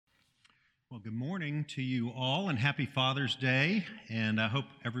Well, good morning to you all and happy Father's Day. And I hope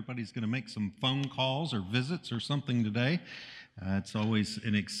everybody's going to make some phone calls or visits or something today. It's always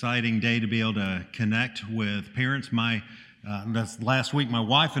an exciting day to be able to connect with parents. Last week, my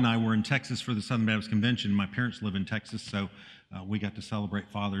wife and I were in Texas for the Southern Baptist Convention. My parents live in Texas, so we got to celebrate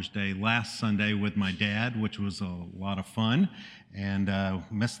Father's Day last Sunday with my dad, which was a lot of fun. And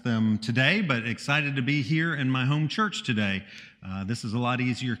missed them today, but excited to be here in my home church today. This is a lot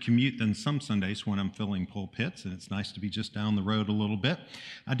easier commute than some Sundays when I'm filling pulpits, and it's nice to be just down the road a little bit.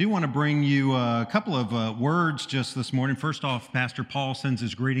 I do want to bring you a couple of words just this morning. First off, Pastor Paul sends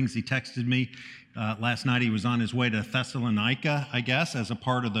his greetings. He texted me last night. He was on his way to Thessalonica, I guess, as a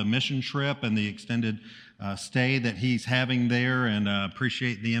part of the mission trip and the extended stay that he's having there, and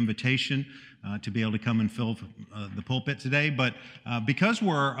appreciate the invitation to be able to come and fill the pulpit today. But because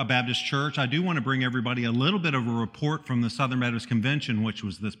we're a Baptist church, I do want to bring everybody a little bit of a report from the Southern Baptist Convention, which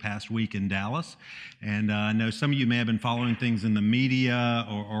was this past week in Dallas. And I know some of you may have been following things in the media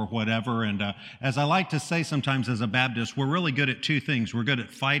or whatever. And as I like to say sometimes as a Baptist, we're really good at two things. We're good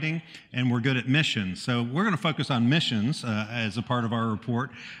at fighting and we're good at missions. So we're going to focus on missions as a part of our report.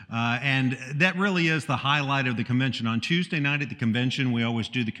 And that really is the highlight of the convention. On Tuesday night at the convention, we always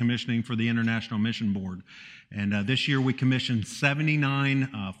do the commissioning for the International Mission Board. And this year we commissioned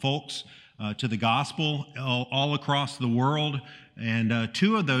 79 folks to the gospel all across the world. And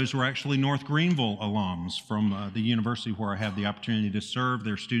two of those were actually North Greenville alums from the university where I have the opportunity to serve.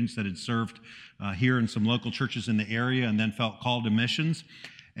 They're students that had served here in some local churches in the area and then felt called to missions.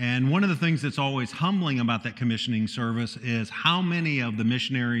 And one of the things that's always humbling about that commissioning service is how many of the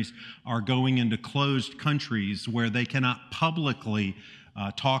missionaries are going into closed countries where they cannot publicly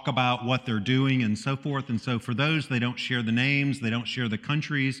talk about what they're doing and so forth. And so for those, they don't share the names, they don't share the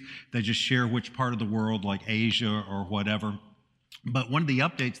countries, they just share which part of the world, like Asia or whatever. But one of the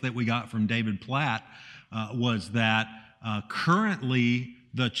updates that we got from David Platt was that currently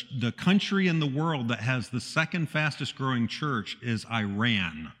the country in the world that has the second fastest growing church is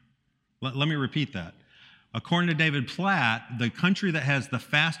Iran. Let me repeat that. According to David Platt, the country that has the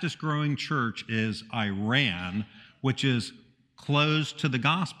fastest growing church is Iran, which is closed to the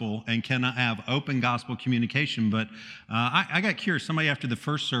gospel and cannot have open gospel communication. But I got curious. Somebody after the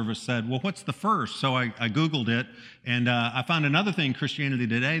first service said, well, what's the first? So I Googled it, and I found another thing in Christianity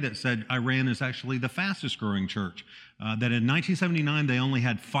Today that said Iran is actually the fastest growing church. That in 1979, they only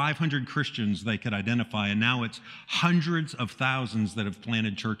had 500 Christians they could identify, and now it's hundreds of thousands that have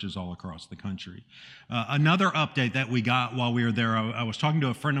planted churches all across the country. Another update that we got while we were there, I was talking to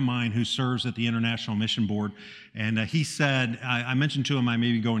a friend of mine who serves at the International Mission Board, and he said, I mentioned to him I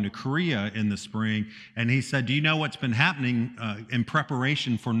may be going to Korea in the spring, and he said, do you know what's been happening in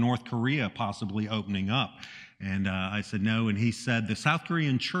preparation for North Korea possibly opening up? And I said, no. And he said, the South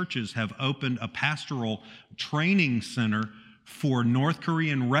Korean churches have opened a pastoral training center for North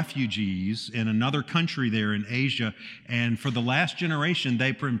Korean refugees in another country there in Asia. And for the last generation,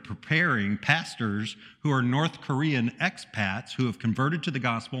 they've been preparing pastors who are North Korean expats who have converted to the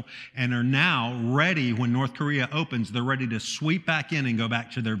gospel and are now ready when North Korea opens. They're ready to sweep back in and go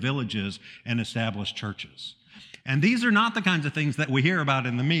back to their villages and establish churches. And these are not the kinds of things that we hear about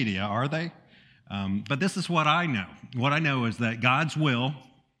in the media, are they? But this is what I know. What I know is that God's will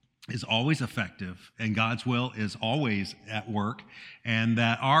is always effective and God's will is always at work, and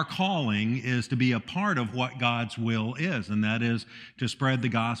that our calling is to be a part of what God's will is, and that is to spread the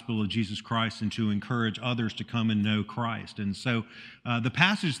gospel of Jesus Christ and to encourage others to come and know Christ. And so the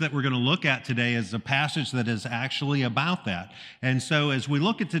passage that we're going to look at today is a passage that is actually about that. And so as we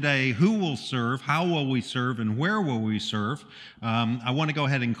look at today, who will serve, how will we serve, and where will we serve, I want to go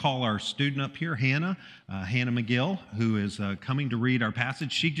ahead and call our student up here, Hannah McGill, who is coming to read our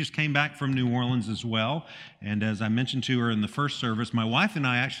passage. She just came back from New Orleans as well. And as I mentioned to her in the first service, my wife and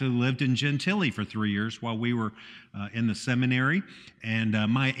I actually lived in Gentilly for 3 years while we were in the seminary. And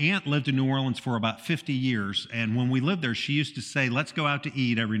my aunt lived in New Orleans for about 50 years. And when we lived there, she used to say, let's go out to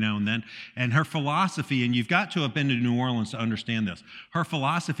eat every now and then. And her philosophy, and you've got to have been to New Orleans to understand this, her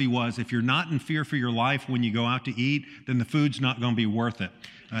philosophy was, if you're not in fear for your life when you go out to eat, then the food's not going to be worth it.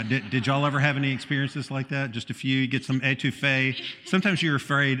 Did y'all ever have any experiences like that? Just a few, you get some etouffee. Sometimes you're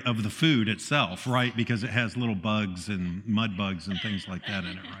afraid of the food itself, right? Because it has little bugs and mud bugs and things like that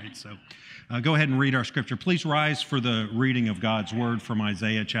in it, right? So go ahead and read our scripture. Please rise for the reading of God's word from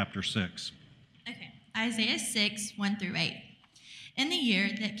Isaiah chapter 6. Okay, Isaiah 6, 1 through 8. In the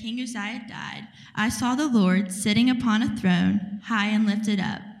year that King Uzziah died, I saw the Lord sitting upon a throne, high and lifted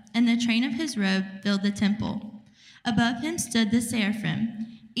up, and the train of his robe filled the temple. Above him stood the seraphim.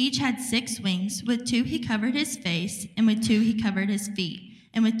 Each had 6 wings. With 2 he covered his face, and with 2 he covered his feet,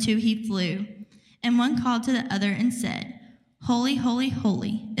 and with 2 he flew. And one called to the other and said, Holy, holy,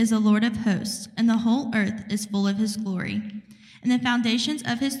 holy is the Lord of hosts, and the whole earth is full of his glory. And the foundations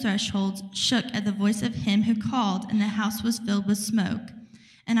of his thresholds shook at the voice of him who called, and the house was filled with smoke.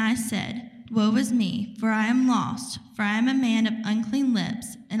 And I said, Woe is me, for I am lost, for I am a man of unclean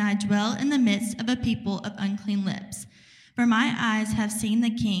lips, and I dwell in the midst of a people of unclean lips. For my eyes have seen the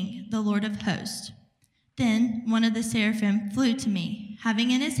King, the Lord of hosts. Then one of the seraphim flew to me, having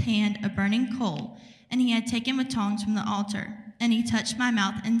in his hand a burning coal, and he had taken with tongs from the altar. And he touched my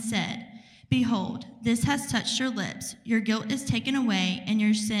mouth and said, Behold, this has touched your lips. Your guilt is taken away, and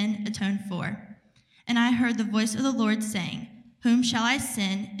your sin atoned for. And I heard the voice of the Lord saying, Whom shall I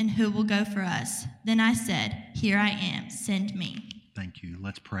send, and who will go for us? Then I said, Here I am, send me. Thank you.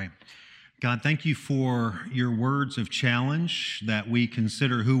 Let's pray. God, thank you for your words of challenge, that we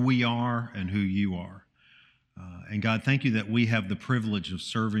consider who we are and who you are. And God, thank you that we have the privilege of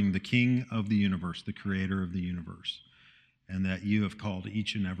serving the King of the universe, the creator of the universe, and that you have called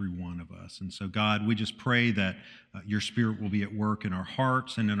each and every one of us. And so, God, we just pray that your Spirit will be at work in our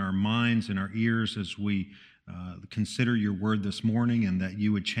hearts and in our minds and our ears as we consider your word this morning, and that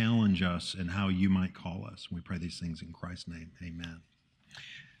you would challenge us in how you might call us. We pray these things in Christ's name. Amen.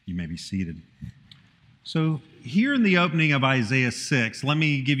 You may be seated. So here in the opening of Isaiah 6, let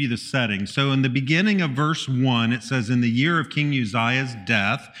me give you the setting. So in the beginning of verse 1, it says, in the year of King Uzziah's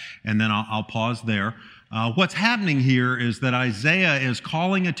death, and then I'll pause there. What's happening here is that Isaiah is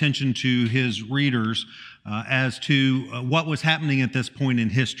calling attention to his readers as to what was happening at this point in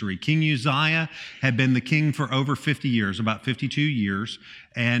history. King Uzziah had been the king for over 50 years, about 52 years,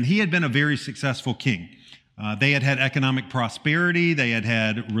 and he had been a very successful king. They had had economic prosperity. They had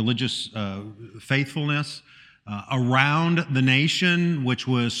had religious faithfulness around the nation, which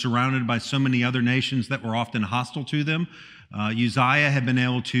was surrounded by so many other nations that were often hostile to them. Uzziah had been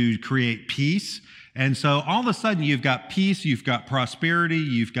able to create peace. And so all of a sudden you've got peace, you've got prosperity,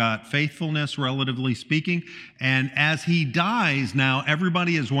 you've got faithfulness, relatively speaking. And as he dies now,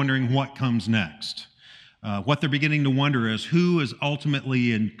 everybody is wondering what comes next. What they're beginning to wonder is who is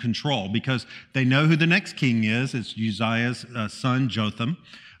ultimately in control, because they know who the next king is. It's Uzziah's son, Jotham.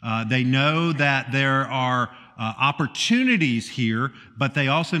 They know that there are opportunities here, but they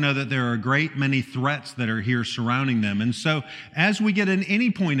also know that there are a great many threats that are here surrounding them. And so as we get in any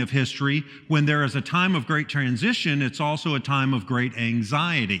point of history, when there is a time of great transition, it's also a time of great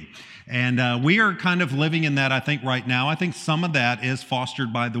anxiety. And we are kind of living in that, I think, right now. I think some of that is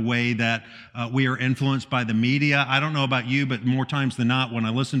fostered by the way that we are influenced by the media. I don't know about you, but more times than not, when I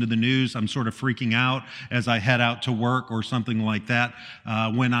listen to the news, I'm sort of freaking out as I head out to work or something like that.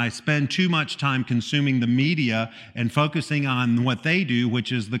 When I spend too much time consuming the media and focusing on what they do,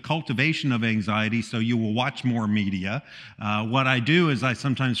 which is the cultivation of anxiety, so you will watch more media, what I do is I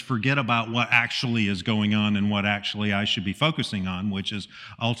sometimes forget about what actually is going on and what actually I should be focusing on, which is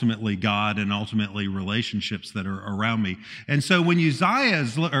ultimately God and ultimately relationships that are around me. And so when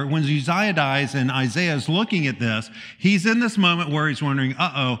Uzziah dies and Isaiah is looking at this, he's in this moment where he's wondering,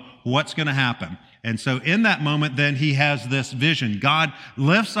 what's going to happen? And so in that moment, then he has this vision. God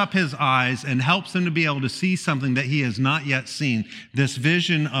lifts up his eyes and helps him to be able to see something that he has not yet seen, this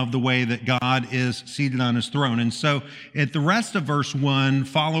vision of the way that God is seated on his throne. And so at the rest of verse 1,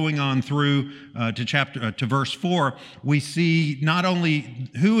 following on through to verse 4, we see not only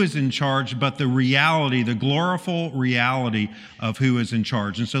who is in charge, but the reality, the glorious reality of who is in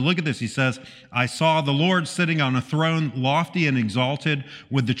charge. And so look at this. He says, I saw the Lord sitting on a throne, lofty and exalted,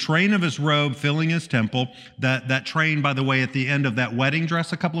 with the train of his robe filling his temple. That train, by the way, at the end of that wedding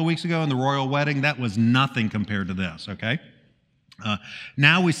dress a couple of weeks ago in the royal wedding, that was nothing compared to this, okay?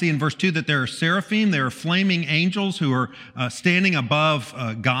 Now we see in verse 2 that there are seraphim, there are flaming angels who are standing above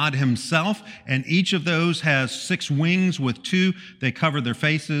God himself, and each of those has 6 wings. With 2 they cover their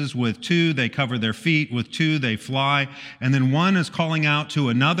faces, with 2 they cover their feet, with 2 they fly, and then one is calling out to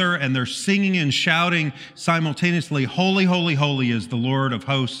another, and they're singing and shouting simultaneously, Holy, holy, holy is the Lord of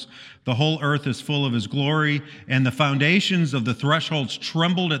hosts. The whole earth is full of his glory, and the foundations of the thresholds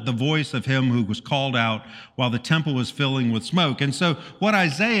trembled at the voice of him who was called out, while the temple was filling with smoke. And so what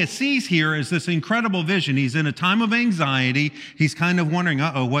Isaiah sees here is this incredible vision. He's in a time of anxiety. He's kind of wondering,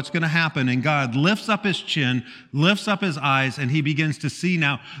 what's going to happen? And God lifts up his chin, lifts up his eyes, and he begins to see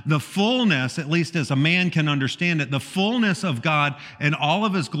now the fullness, at least as a man can understand it, the fullness of God and all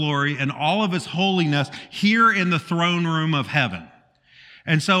of his glory and all of his holiness here in the throne room of heaven.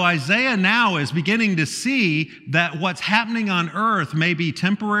 And so Isaiah now is beginning to see that what's happening on earth may be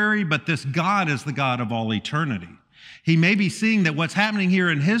temporary, but this God is the God of all eternity. He may be seeing that what's happening here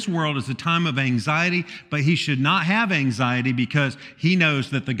in his world is a time of anxiety, but he should not have anxiety because he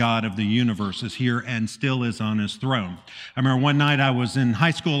knows that the God of the universe is here and still is on his throne. I remember one night I was in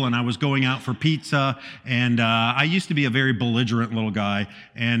high school and I was going out for pizza, and I used to be a very belligerent little guy,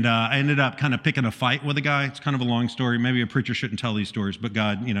 and I ended up kind of picking a fight with a guy. It's kind of a long story. Maybe a preacher shouldn't tell these stories, but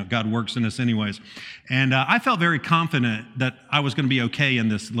God works in us anyways. And I felt very confident that I was going to be okay in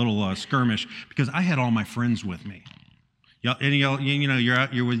this little skirmish because I had all my friends with me. You're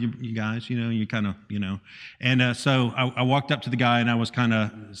out, you're with you guys, you kind of, And so I walked up to the guy and I was kind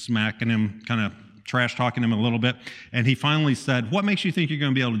of smacking him, kind of trash talking him a little bit. And he finally said, "What makes you think you're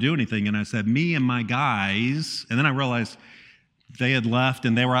going to be able to do anything?" And I said, "Me and my guys." And then I realized they had left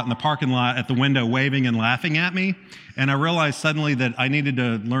and they were out in the parking lot at the window waving and laughing at me. And I realized suddenly that I needed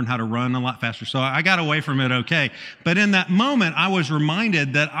to learn how to run a lot faster. So I got away from it okay. But in that moment, I was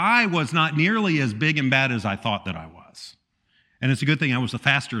reminded that I was not nearly as big and bad as I thought that I was. And it's a good thing I was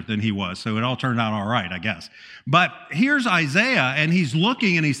faster than he was, so it all turned out all right, I guess. But here's Isaiah, and he's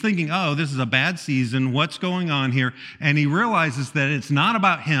looking and he's thinking, oh, this is a bad season. What's going on here? And he realizes that it's not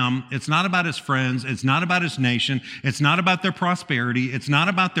about him. It's not about his friends. It's not about his nation. It's not about their prosperity. It's not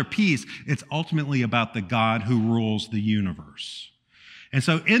about their peace. It's ultimately about the God who rules the universe. And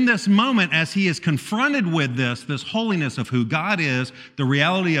so in this moment, as he is confronted with this holiness of who God is, the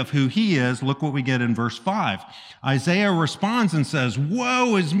reality of who he is, look what we get in verse 5. Isaiah responds and says,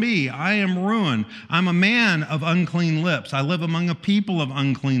 "Woe is me, I am ruined. I'm a man of unclean lips. I live among a people of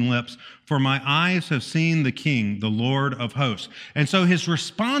unclean lips, for my eyes have seen the King, the Lord of hosts." And so his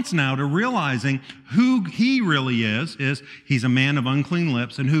response now to realizing who he really is he's a man of unclean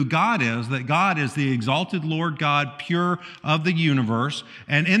lips, and who God is, that God is the exalted Lord God, pure of the universe.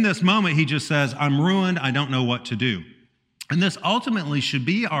 And in this moment, he just says, "I'm ruined. I don't know what to do." And this ultimately should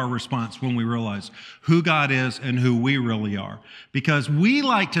be our response when we realize who God is and who we really are. Because we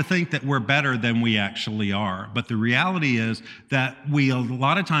like to think that we're better than we actually are. But the reality is that we a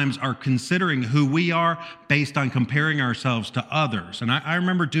lot of times are considering who we are based on comparing ourselves to others. And I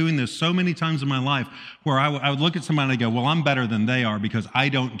remember doing this so many times in my life where I would look at somebody and go, well, I'm better than they are because I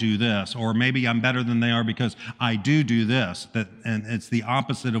don't do this. Or maybe I'm better than they are because I do this. And it's the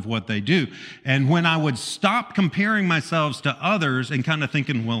opposite of what they do. And when I would stop comparing myself to others and kind of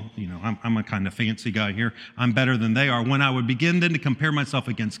thinking, well, I'm a kind of fancy guy here. I'm better than they are. When I would begin then to compare myself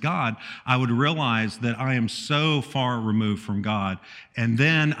against God, I would realize that I am so far removed from God. And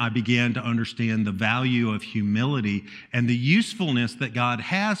then I began to understand the value of humility and the usefulness that God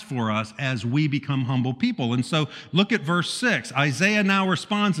has for us as we become humble people. And so look at verse 6. Isaiah now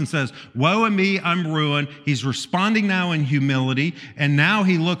responds and says, "Woe is me, I'm ruined." He's responding now in humility. And now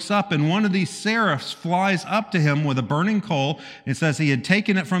he looks up and one of these seraphs flies up to him with a burning coal. It says he had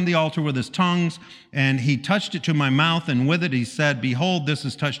taken it from the altar with his tongues, and he touched it to my mouth, and with it he said, "Behold, this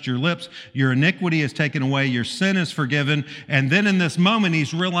has touched your lips. Your iniquity is taken away. Your sin is forgiven." And then in this moment,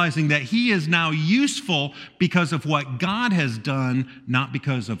 he's realizing that he is now useful because of what God has done, not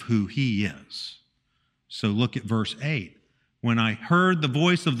because of who he is. So look at verse 8. "When I heard the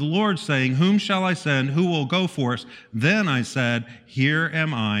voice of the Lord saying, 'Whom shall I send? Who will go for us?' Then I said, 'Here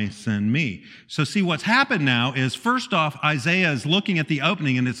am I, send me.'" So see, what's happened now is, first off, Isaiah is looking at the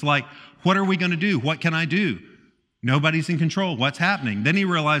opening and it's like, what are we going to do? What can I do? Nobody's in control. What's happening? Then he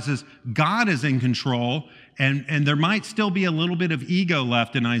realizes God is in control, and there might still be a little bit of ego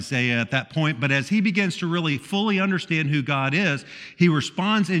left in Isaiah at that point, but as he begins to really fully understand who God is, he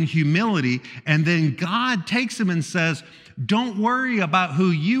responds in humility, and then God takes him and says, "Don't worry about who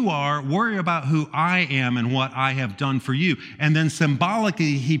you are, worry about who I am and what I have done for you." And then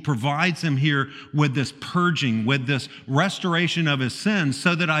symbolically, he provides him here with this purging, with this restoration of his sins,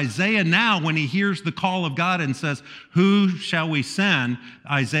 so that Isaiah now, when he hears the call of God and says, "Who shall we send?"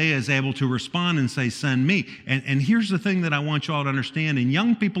 Isaiah is able to respond and say, "Send me." And here's the thing that I want you all to understand, and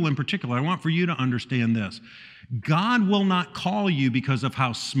young people in particular, I want for you to understand this. God will not call you because of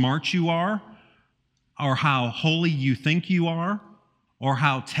how smart you are, or how holy you think you are, or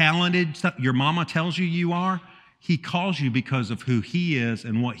how talented your mama tells you you are. He calls you because of who he is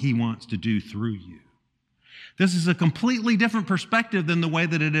and what he wants to do through you. This is a completely different perspective than the way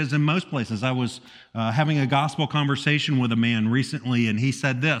that it is in most places. I was having a gospel conversation with a man recently, and he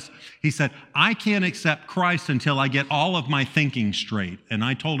said this. He said, "I can't accept Christ until I get all of my thinking straight." And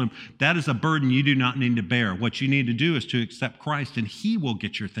I told him, that is a burden you do not need to bear. What you need to do is to accept Christ, and he will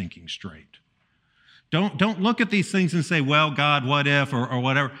get your thinking straight. Don't look at these things and say, well, God, what if, or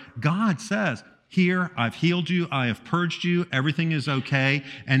whatever. God says, here, I've healed you, I have purged you, everything is okay,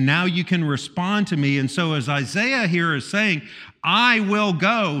 and now you can respond to me. And so as Isaiah here is saying, I will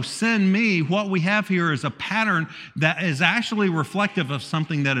go, send me, what we have here is a pattern that is actually reflective of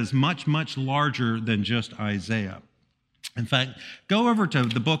something that is much, much larger than just Isaiah. In fact, go over to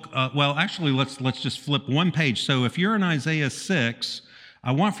the book, let's just flip one page. So if you're in Isaiah 6,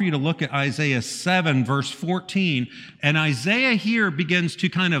 I want for you to look at Isaiah 7, verse 14. And Isaiah here begins to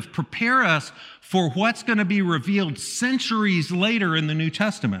kind of prepare us for what's going to be revealed centuries later in the New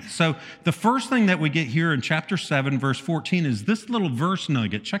Testament. So the first thing that we get here in chapter 7, verse 14 is this little verse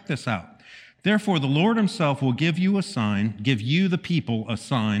nugget. Check this out. Therefore, the Lord himself will give you a sign, give you the people a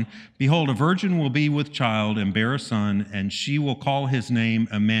sign. Behold, a virgin will be with child and bear a son, and she will call his name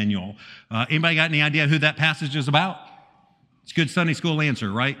Emmanuel. Anybody got any idea who that passage is about? It's a good Sunday school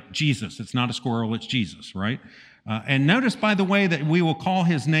answer, right? Jesus. It's not a squirrel, it's Jesus, right? And notice, by the way, that we will call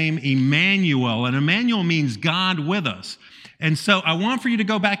his name Emmanuel, and Emmanuel means God with us. And so I want for you to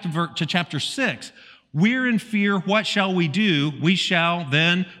go back to chapter 6. We're in fear. What shall we do? We shall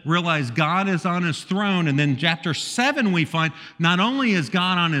then realize God is on his throne. And then chapter 7, we find not only is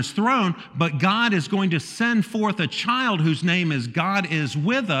God on his throne, but God is going to send forth a child whose name is God is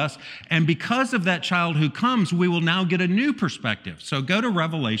with us. And because of that child who comes, we will now get a new perspective. So go to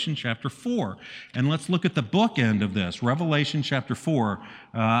Revelation chapter 4, and let's look at the bookend of this. Revelation chapter 4.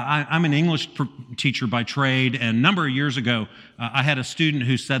 I'm an English teacher by trade, and a number of years ago, I had a student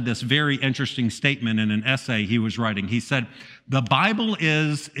who said this very interesting statement in an essay he was writing. He said, "The Bible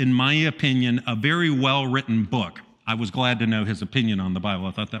is, in my opinion, a very well-written book." I was glad to know his opinion on the Bible.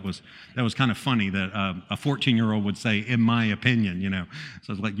 I thought that was kind of funny that a 14-year-old would say, "in my opinion," you know.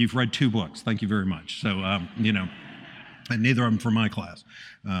 So it's like, you've read 2 books. Thank you very much. So, you know. And neither of them for my class,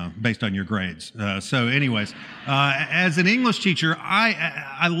 based on your grades. So anyways, as an English teacher,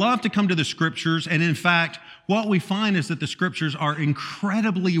 I love to come to the scriptures. And in fact, what we find is that the scriptures are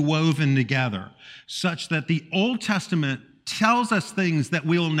incredibly woven together, such that the Old Testament tells us things that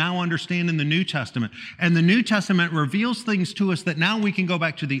we will now understand in the New Testament. And the New Testament reveals things to us that now we can go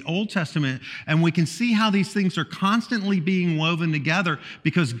back to the Old Testament and we can see how these things are constantly being woven together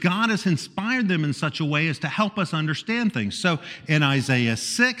because God has inspired them in such a way as to help us understand things. So in Isaiah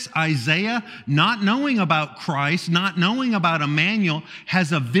 6, Isaiah, not knowing about Christ, not knowing about Emmanuel,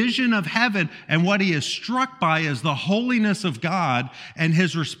 has a vision of heaven, and what he is struck by is the holiness of God, and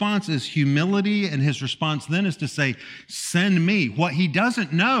his response is humility, and his response then is to say, "Send me." What he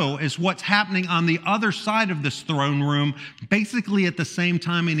doesn't know is what's happening on the other side of this throne room, basically at the same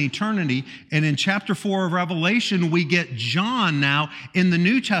time in eternity. And in chapter 4 of Revelation, we get John now in the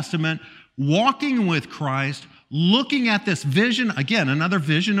New Testament walking with Christ, looking at this vision, again, another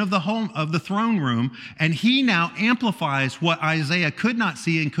vision of the throne room, and he now amplifies what Isaiah could not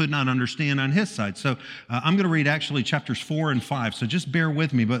see and could not understand on his side. So I'm going to read actually chapters 4 and 5, so just bear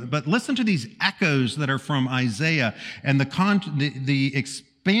with me. But listen to these echoes that are from Isaiah and the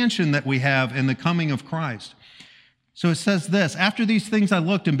expansion that we have in the coming of Christ. So it says this, "After these things I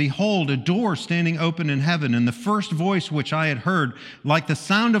looked, and behold, a door standing open in heaven, and the first voice which I had heard, like the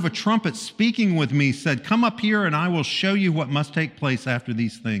sound of a trumpet speaking with me, said, 'Come up here, and I will show you what must take place after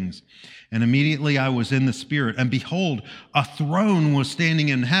these things.' And immediately I was in the Spirit, and behold, a throne was standing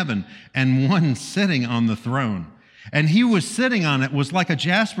in heaven, and one sitting on the throne. And he was sitting on it was like a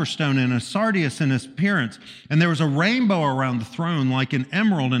jasper stone and a sardius in appearance. And there was a rainbow around the throne like an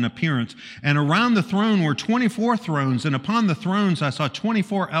emerald in appearance. And around the throne were 24 thrones. And upon the thrones I saw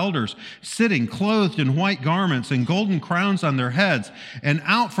 24 elders sitting, clothed in white garments and golden crowns on their heads. And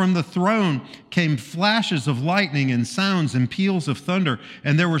out from the throne came flashes of lightning and sounds and peals of thunder.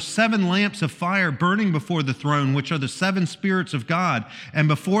 And there were 7 lamps of fire burning before the throne, which are the 7 spirits of God. And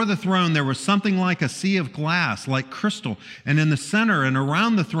before the throne there was something like a sea of glass, like crystal, and in the center and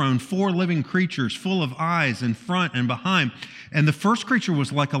around the throne 4 living creatures full of eyes in front and behind. And the first creature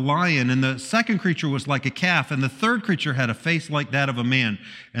was like a lion, and the second creature was like a calf, and the third creature had a face like that of a man,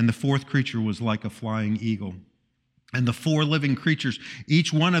 and the fourth creature was like a flying eagle. And the 4 living creatures,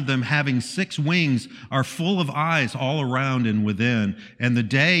 each one of them having 6 wings, are full of eyes all around and within. And the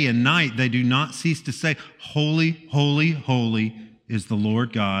day and night they do not cease to say, "Holy, holy, holy is the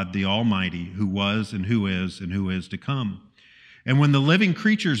Lord God, the Almighty, who was and who is to come." And when the living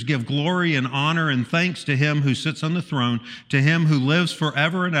creatures give glory and honor and thanks to him who sits on the throne, to him who lives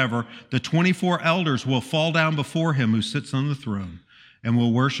forever and ever, the 24 elders will fall down before him who sits on the throne and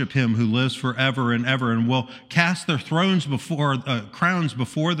will worship him who lives forever and ever, and will cast their crowns before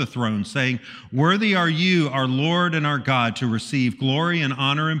the throne, saying, "Worthy are you, our Lord and our God, to receive glory and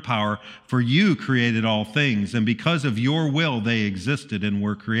honor and power, for you created all things, and because of your will they existed and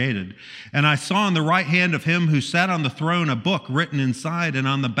were created." And I saw in the right hand of him who sat on the throne a book written inside and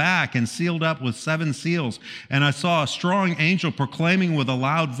on the back and sealed up with 7 seals. And I saw a strong angel proclaiming with a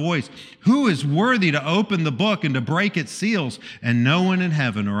loud voice, "Who is worthy to open the book and to break its seals?" And no one in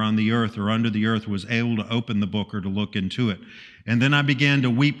heaven or on the earth or under the earth was able to open the book or to look into it. And then I began to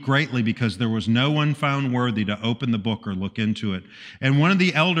weep greatly because there was no one found worthy to open the book or look into it. And one of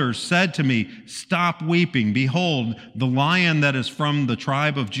the elders said to me, "Stop weeping. Behold, the Lion that is from the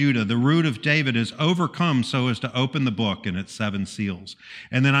tribe of Judah, the Root of David, is overcome so as to open the book and its 7 seals."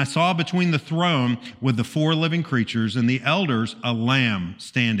 And then I saw between the throne with the 4 living creatures and the elders a lamb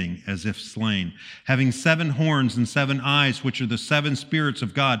standing as if slain, having 7 horns and 7 eyes, which are the 7 spirits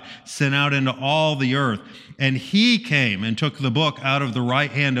of God sent out into all the earth. And he came and took the book out of the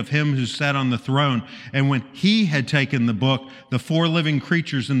right hand of him who sat on the throne. And when he had taken the book, the 4 living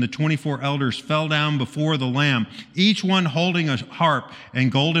creatures and the 24 elders fell down before the Lamb, each one holding a harp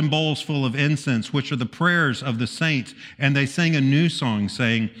and golden bowls full of incense, which are the prayers of the saints. And they sang a new song,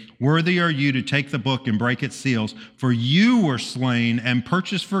 saying, "Worthy are you to take the book and break its seals, for you were slain and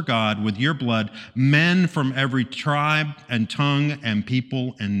purchased for God with your blood men from every tribe and tongue and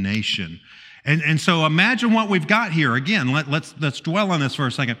people and nation." And so imagine what we've got here. Again, let's dwell on this for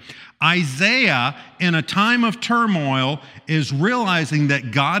a second. Isaiah, in a time of turmoil, is realizing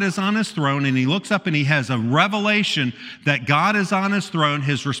that God is on his throne, and he looks up and he has a revelation that God is on his throne.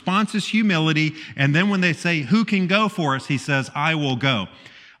 His response is humility, and then when they say, "Who can go for us?" he says, "I will go."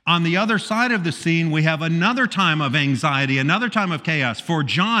 On the other side of the scene, we have another time of anxiety, another time of chaos. For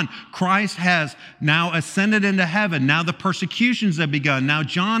John, Christ has now ascended into heaven. Now the persecutions have begun. Now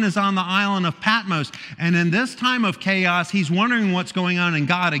John is on the island of Patmos. And in this time of chaos, he's wondering what's going on. And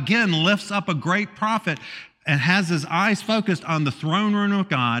God again lifts up a great prophet and has his eyes focused on the throne room of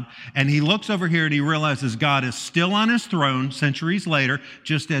God. And he looks over here and he realizes God is still on his throne centuries later,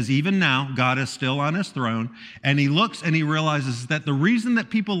 just as even now, God is still on his throne. And he looks and he realizes that the reason that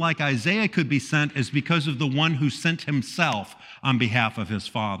people like Isaiah could be sent is because of the one who sent himself on behalf of his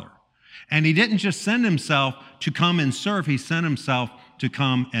Father. And he didn't just send himself to come and serve, he sent himself to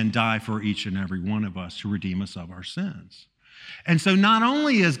come and die for each and every one of us to redeem us of our sins. And so not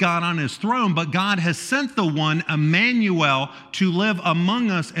only is God on his throne, but God has sent the one, Emmanuel, to live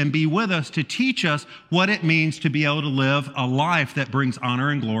among us and be with us to teach us what it means to be able to live a life that brings honor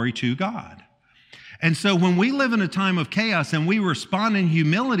and glory to God. And so when we live in a time of chaos and we respond in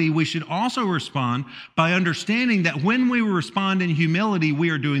humility, we should also respond by understanding that when we respond in humility, we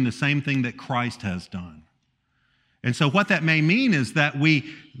are doing the same thing that Christ has done. And so what that may mean is that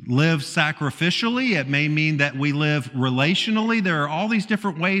we live sacrificially. It may mean that we live relationally. There are all these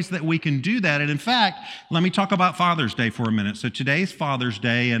different ways that we can do that. And in fact, let me talk about Father's Day for a minute. So today's Father's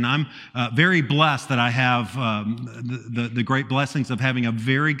Day, and I'm very blessed that I have the great blessings of having a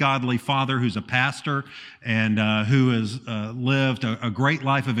very godly father who's a pastor and who has lived a great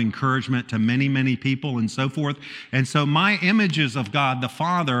life of encouragement to many, many people and so forth. And so my images of God the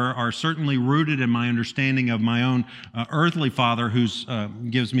Father are certainly rooted in my understanding of my own earthly father who's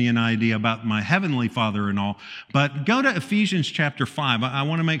gives me an idea about my heavenly Father and all. But go to Ephesians chapter 5. I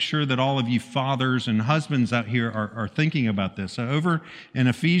want to make sure that all of you fathers and husbands out here are thinking about this. So over in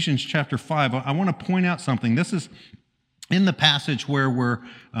Ephesians chapter 5, I want to point out something. This is in the passage where we're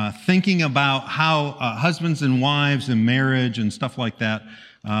thinking about how husbands and wives and marriage and stuff like that.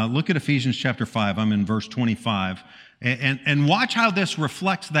 Look at Ephesians chapter 5. I'm in verse 25. And watch how this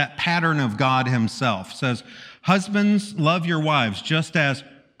reflects that pattern of God himself. It says, "Husbands, love your wives, just as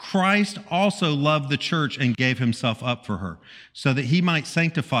Christ also loved the church and gave himself up for her, so that he might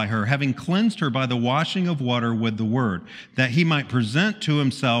sanctify her, having cleansed her by the washing of water with the word, that he might present to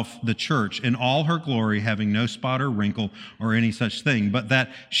himself the church in all her glory, having no spot or wrinkle or any such thing, but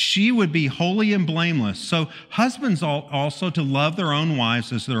that she would be holy and blameless. So husbands ought also to love their own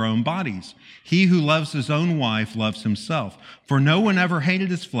wives as their own bodies. He who loves his own wife loves himself. For no one ever hated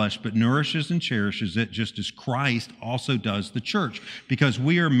his flesh, but nourishes and cherishes it, just as Christ also does the church, because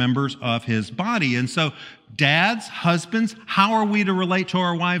we are members of his body." And so dads, husbands, how are we to relate to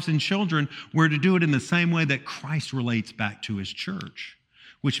our wives and children? We're to do it in the same way that Christ relates back to his church,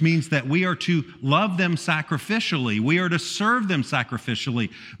 which means that we are to love them sacrificially. We are to serve them sacrificially.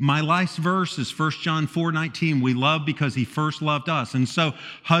 My last verse is 1 John 4:19. We love because he first loved us. And so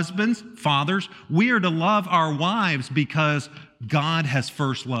husbands, fathers, we are to love our wives because God has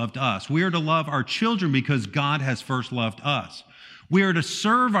first loved us. We are to love our children because God has first loved us. We are to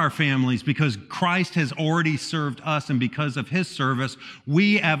serve our families because Christ has already served us, and because of his service,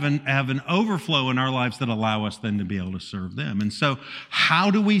 we have an overflow in our lives that allow us then to be able to serve them. And so how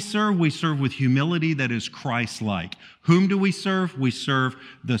do we serve? We serve with humility that is Christ-like. Whom do we serve? We serve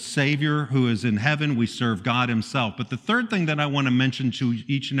the Savior who is in heaven. We serve God himself. But the third thing that I want to mention to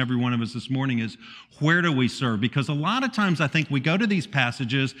each and every one of us this morning is, where do we serve? Because a lot of times I think we go to these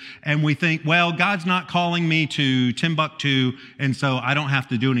passages and we think, well, God's not calling me to Timbuktu, and so I don't have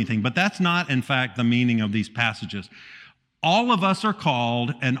to do anything. But that's not, in fact, the meaning of these passages. All of us are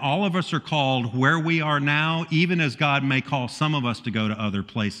called, and all of us are called where we are now, even as God may call some of us to go to other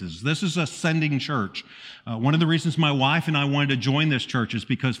places. This is a sending church. One of the reasons my wife and I wanted to join this church is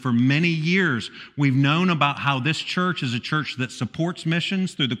because for many years we've known about how this church is a church that supports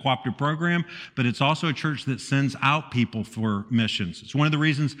missions through the cooperative program, but it's also a church that sends out people for missions. It's one of the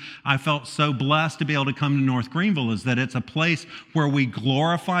reasons I felt so blessed to be able to come to North Greenville, is that it's a place where we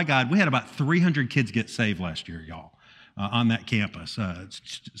glorify God. We had about 300 kids get saved last year, y'all. On that campus,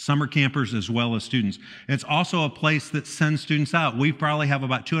 summer campers as well as students. It's also a place that sends students out. We probably have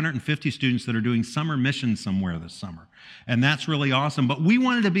about 250 students that are doing summer missions somewhere this summer. And that's really awesome. But we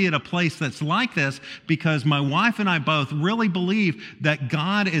wanted to be at a place that's like this because my wife and I both really believe that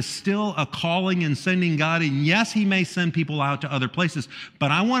God is still a calling and sending God. And yes, he may send people out to other places,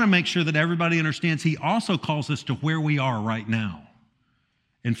 but I want to make sure that everybody understands he also calls us to where we are right now.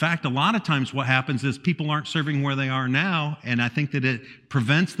 In fact, a lot of times what happens is people aren't serving where they are now, and I think that it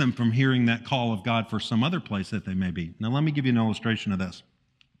prevents them from hearing that call of God for some other place that they may be. Now, let me give you an illustration of this.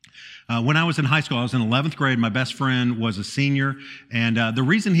 When I was in high school, I was in 11th grade. My best friend was a senior, and the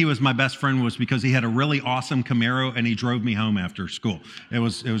reason he was my best friend was because he had a really awesome Camaro, and he drove me home after school. It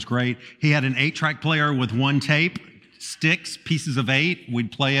was great. He had an 8-track player with one tape, sticks, pieces of 8.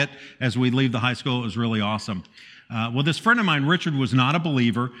 We'd play it as we'd leave the high school. It was really awesome. Well, this friend of mine, Richard, was not a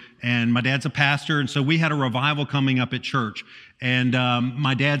believer, and my dad's a pastor, and so we had a revival coming up at church. And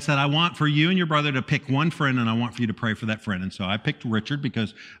my dad said, I want for you and your brother to pick one friend, and I want for you to pray for that friend. And so I picked Richard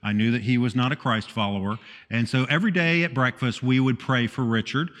because I knew that he was not a Christ follower. And so every day at breakfast, we would pray for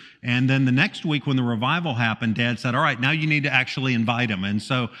Richard. And then the next week when the revival happened, Dad said, all right, now you need to actually invite him. And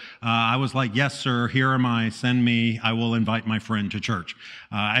so I was like, yes, sir, here am I, send me, I will invite my friend to church.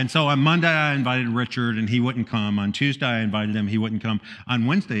 And so on Monday, I invited Richard, and he wouldn't come. On Tuesday, I invited him, he wouldn't come. On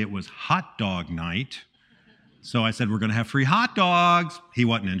Wednesday, it was hot dog night. So I said, we're going to have free hot dogs. He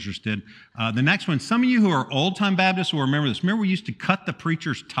wasn't interested. The next one, some of you who are old-time Baptists will remember this. Remember we used to cut the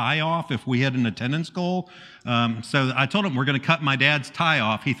preacher's tie off if we had an attendance goal? So I told him we're going to cut my dad's tie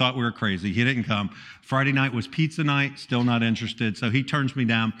off. He thought we were crazy. He didn't come. Friday night was pizza night, still not interested. So he turns me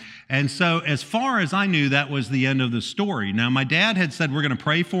down. And so as far as I knew, that was the end of the story. Now, my dad had said, we're going to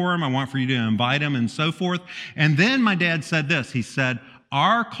pray for him. I want for you to invite him and so forth. And then my dad said this. He said,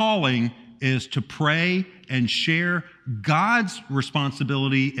 our calling is to pray and share. God's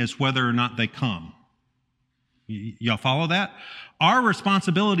responsibility is whether or not they come. Y'all follow that? Our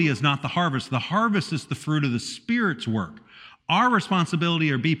responsibility is not the harvest. The harvest is the fruit of the Spirit's work. Our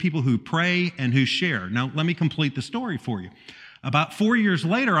responsibility are be people who pray and who share. Now, let me complete the story for you. About 4 years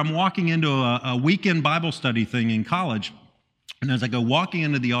later, I'm walking into a weekend Bible study thing in college. And as I go walking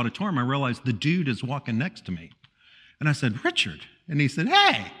into the auditorium, I realize the dude is walking next to me. And I said, Richard. And he said,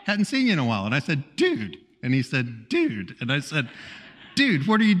 hey, hadn't seen you in a while. And I said, dude. And he said, dude. And I said, dude,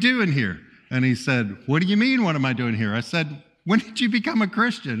 what are you doing here? And he said, what do you mean, what am I doing here? I said, when did you become a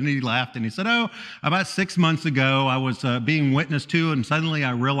Christian? And he laughed and he said, oh, about 6 months ago, I was being witnessed to, and suddenly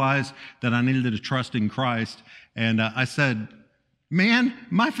I realized that I needed to trust in Christ. And I said, man,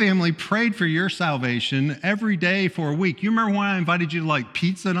 my family prayed for your salvation every day for a week. You remember when I invited you to like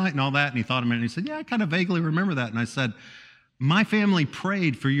pizza night and all that? And he thought a minute and he said, yeah, I kind of vaguely remember that. And I said, my family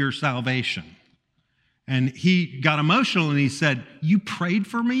prayed for your salvation. And he got emotional and he said, you prayed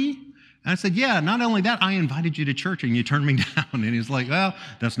for me? And I said, yeah, not only that, I invited you to church and you turned me down. And he's like, well,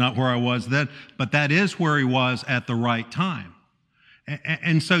 that's not where I was then, but that is where he was at the right time.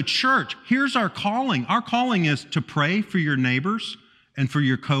 And so church, here's our calling. Our calling is to pray for your neighbors and for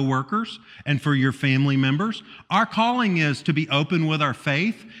your coworkers and for your family members. Our calling is to be open with our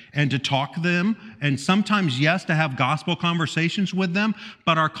faith and to talk to them, and sometimes, yes, to have gospel conversations with them.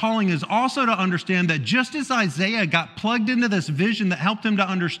 But our calling is also to understand that just as Isaiah got plugged into this vision that helped him to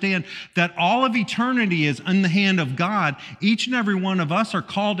understand that all of eternity is in the hand of God, each and every one of us are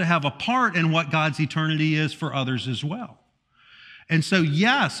called to have a part in what God's eternity is for others as well. And so,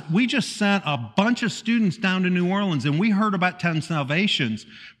 yes, we just sent a bunch of students down to New Orleans and we heard about 10 salvations.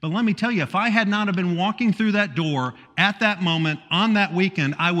 But let me tell you, if I had not have been walking through that door at that moment on that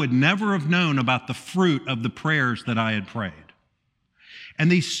weekend, I would never have known about the fruit of the prayers that I had prayed.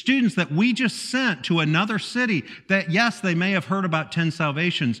 And these students that we just sent to another city, that yes, they may have heard about 10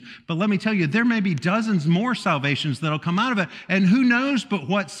 salvations, but let me tell you, there may be dozens more salvations that'll come out of it. And who knows but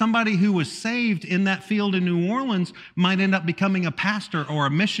what somebody who was saved in that field in New Orleans might end up becoming a pastor or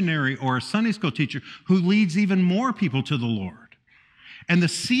a missionary or a Sunday school teacher who leads even more people to the Lord. And the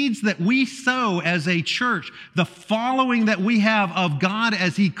seeds that we sow as a church, the following that we have of God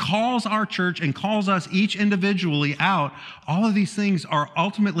as He calls our church and calls us each individually out, all of these things are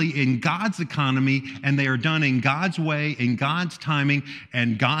ultimately in God's economy, and they are done in God's way, in God's timing,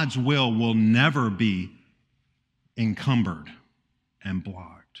 and God's will never be encumbered and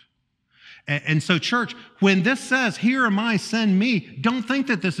blocked. And so, church, when this says, "Here am I, send me," don't think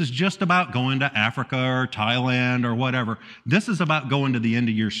that this is just about going to Africa or Thailand or whatever. This is about going to the end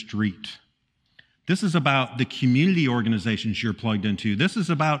of your street. This is about the community organizations you're plugged into. This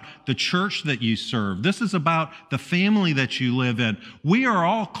is about the church that you serve. This is about the family that you live in. We are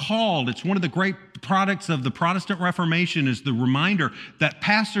all called. It's one of the great products of the Protestant Reformation is the reminder that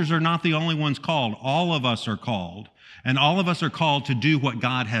pastors are not the only ones called. All of us are called. And all of us are called to do what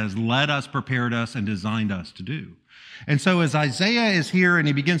God has led us, prepared us, and designed us to do. And so as Isaiah is here and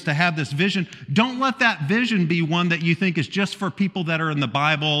he begins to have this vision, don't let that vision be one that you think is just for people that are in the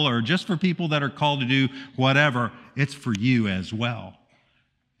Bible or just for people that are called to do whatever. It's for you as well.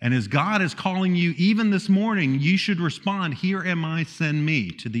 And as God is calling you, even this morning, you should respond, "Here am I, send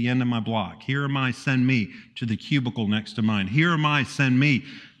me," to the end of my block. "Here am I, send me," to the cubicle next to mine. "Here am I, send me,"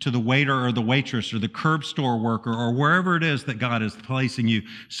 to the waiter or the waitress or the curb store worker or wherever it is that God is placing you,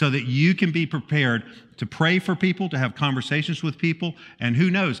 so that you can be prepared to pray for people, to have conversations with people, and who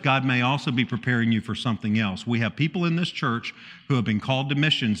knows, God may also be preparing you for something else. We have people in this church who have been called to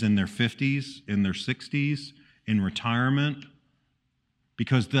missions in their 50s, in their 60s, in retirement,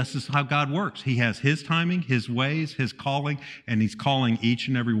 because this is how God works. He has His timing, His ways, His calling, and He's calling each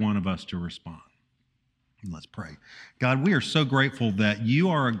and every one of us to respond. Let's pray. God, we are so grateful that you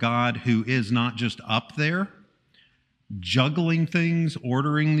are a God who is not just up there, juggling things,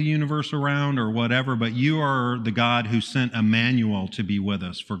 ordering the universe around or whatever, but you are the God who sent Emmanuel to be with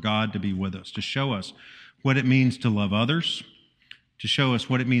us, for God to be with us, to show us what it means to love others, to show us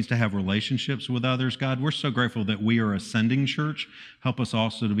what it means to have relationships with others. God, we're so grateful that we are a sending church. Help us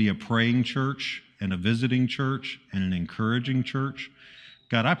also to be a praying church and a visiting church and an encouraging church.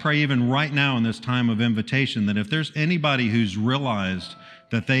 God, I pray even right now in this time of invitation that if there's anybody who's realized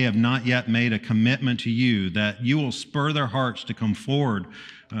that they have not yet made a commitment to you, that you will spur their hearts to come forward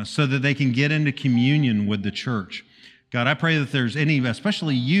so that they can get into communion with the church. God, I pray that there's any,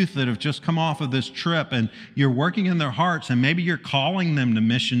 especially youth that have just come off of this trip and you're working in their hearts and maybe you're calling them to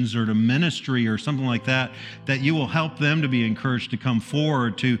missions or to ministry or something like that, that you will help them to be encouraged to come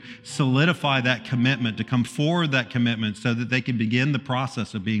forward, to solidify that commitment, to come forward that commitment so that they can begin the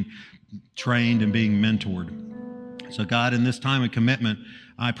process of being trained and being mentored. So God, in this time of commitment,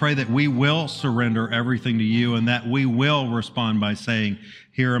 I pray that we will surrender everything to you and that we will respond by saying,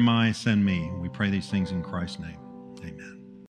 "Here am I, send me." We pray these things in Christ's name. Amen.